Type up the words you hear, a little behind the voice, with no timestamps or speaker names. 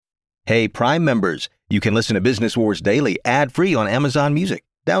Hey, Prime members, you can listen to Business Wars Daily ad-free on Amazon Music.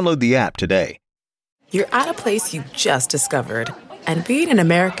 Download the app today. You're at a place you just discovered. And being an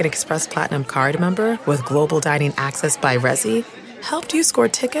American Express Platinum card member with global dining access by Resi helped you score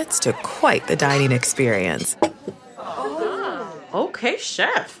tickets to quite the dining experience. Oh, okay,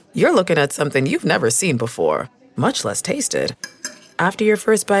 chef. You're looking at something you've never seen before, much less tasted. After your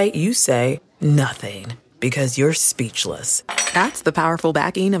first bite, you say nothing because you're speechless. That's the powerful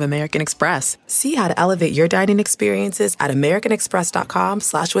backing of American Express. See how to elevate your dining experiences at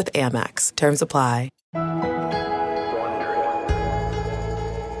americanexpress.com/withAmex. Terms apply.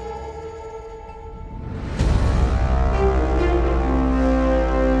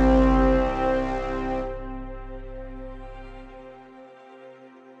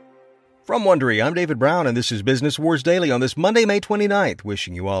 From Wondery, I'm David Brown, and this is Business Wars Daily on this Monday, May 29th,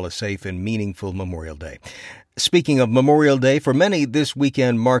 wishing you all a safe and meaningful Memorial Day. Speaking of Memorial Day, for many, this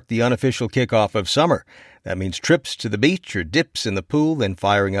weekend marked the unofficial kickoff of summer. That means trips to the beach or dips in the pool, then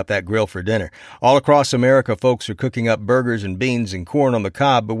firing up that grill for dinner. All across America, folks are cooking up burgers and beans and corn on the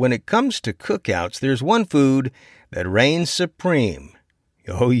cob, but when it comes to cookouts, there's one food that reigns supreme.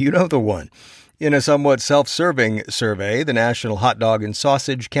 Oh, you know the one. In a somewhat self-serving survey, the National Hot Dog and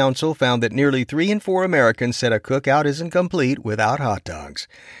Sausage Council found that nearly 3 in 4 Americans said a cookout isn't complete without hot dogs.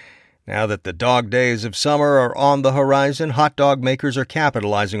 Now that the dog days of summer are on the horizon, hot dog makers are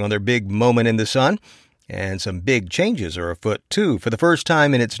capitalizing on their big moment in the sun. And some big changes are afoot, too. For the first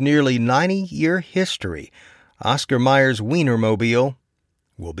time in its nearly 90-year history, Oscar Mayer's Wienermobile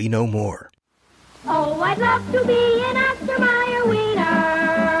will be no more. Oh, I'd love to be an Oscar Mayer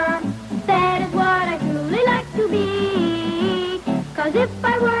wiener. That is what I truly like to be. 'Cause if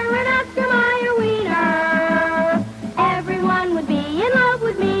I were an Oscar Mayer wiener, everyone would be in love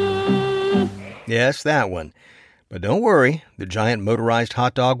with me. Yes, that one. But don't worry, the giant motorized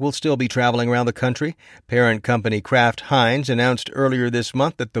hot dog will still be traveling around the country. Parent company Kraft Heinz announced earlier this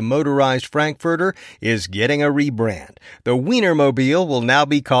month that the motorized Frankfurter is getting a rebrand. The Wienermobile will now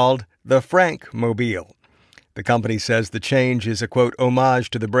be called the Frankmobile. The company says the change is a, quote, homage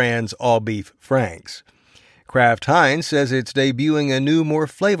to the brand's all-beef Franks. Kraft Heinz says it's debuting a new, more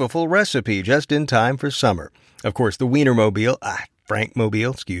flavorful recipe just in time for summer. Of course, the Frankmobile,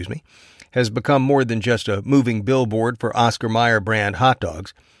 has become more than just a moving billboard for Oscar Mayer brand hot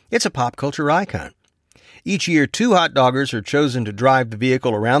dogs. It's a pop culture icon. Each year, 2 hot doggers are chosen to drive the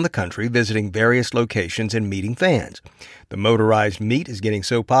vehicle around the country, visiting various locations and meeting fans. The motorized meat is getting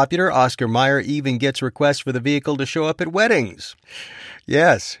so popular, Oscar Mayer even gets requests for the vehicle to show up at weddings.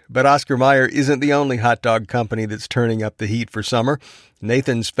 Yes, but Oscar Mayer isn't the only hot dog company that's turning up the heat for summer.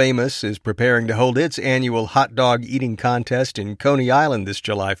 Nathan's Famous is preparing to hold its annual hot dog eating contest in Coney Island this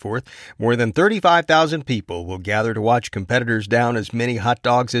July 4th. More than 35,000 people will gather to watch competitors down as many hot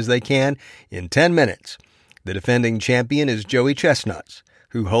dogs as they can in 10 minutes. The defending champion is Joey Chestnuts,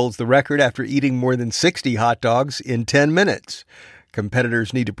 who holds the record after eating more than 60 hot dogs in 10 minutes.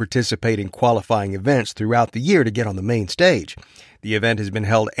 Competitors need to participate in qualifying events throughout the year to get on the main stage. The event has been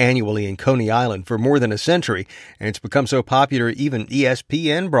held annually in Coney Island for more than a century, and it's become so popular even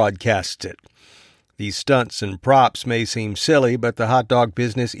ESPN broadcasts it. These stunts and props may seem silly, but the hot dog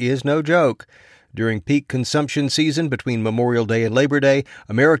business is no joke. During peak consumption season between Memorial Day and Labor Day,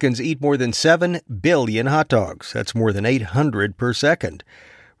 Americans eat more than 7 billion hot dogs. That's more than 800 per second.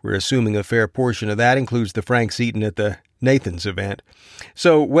 We're assuming a fair portion of that includes the Franks eaten at the Nathan's event.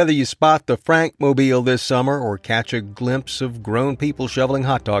 So whether you spot the Frankmobile this summer or catch a glimpse of grown people shoveling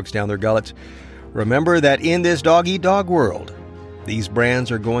hot dogs down their gullets, remember that in this dog-eat-dog world, these brands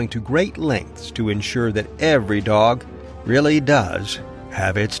are going to great lengths to ensure that every dog really does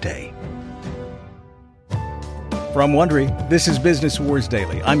have its day. From Wondery, this is Business Wars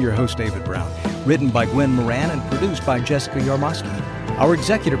Daily. I'm your host, David Brown. Written by Gwen Moran and produced by Jessica Yarmosky. Our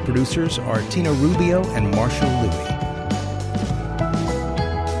executive producers are Tina Rubio and Marshall Louie.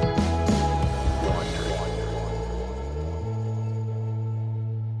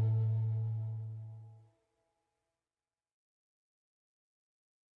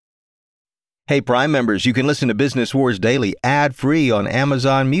 Hey, Prime members, you can listen to Business Wars Daily ad-free on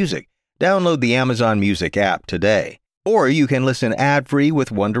Amazon Music. Download the Amazon Music app today. Or you can listen ad-free with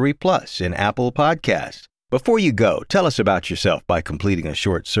Wondery Plus in Apple Podcasts. Before you go, tell us about yourself by completing a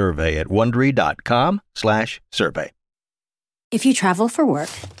short survey at Wondery.com/survey. If you travel for work,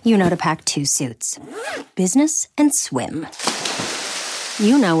 you know to pack 2 suits. Business and swim.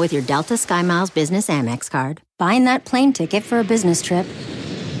 You know with your Delta SkyMiles Business Amex card, buying that plane ticket for a business trip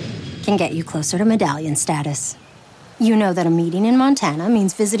can get you closer to medallion status. You know that a meeting in Montana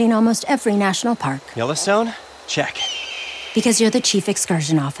means visiting almost every national park. Yellowstone? Check. Because you're the Chief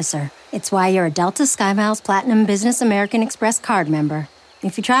Excursion Officer. It's why you're a Delta SkyMiles Platinum Business American Express card member.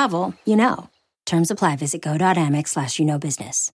 If you travel, you know. Terms apply. Visit go.amex/you-know-business.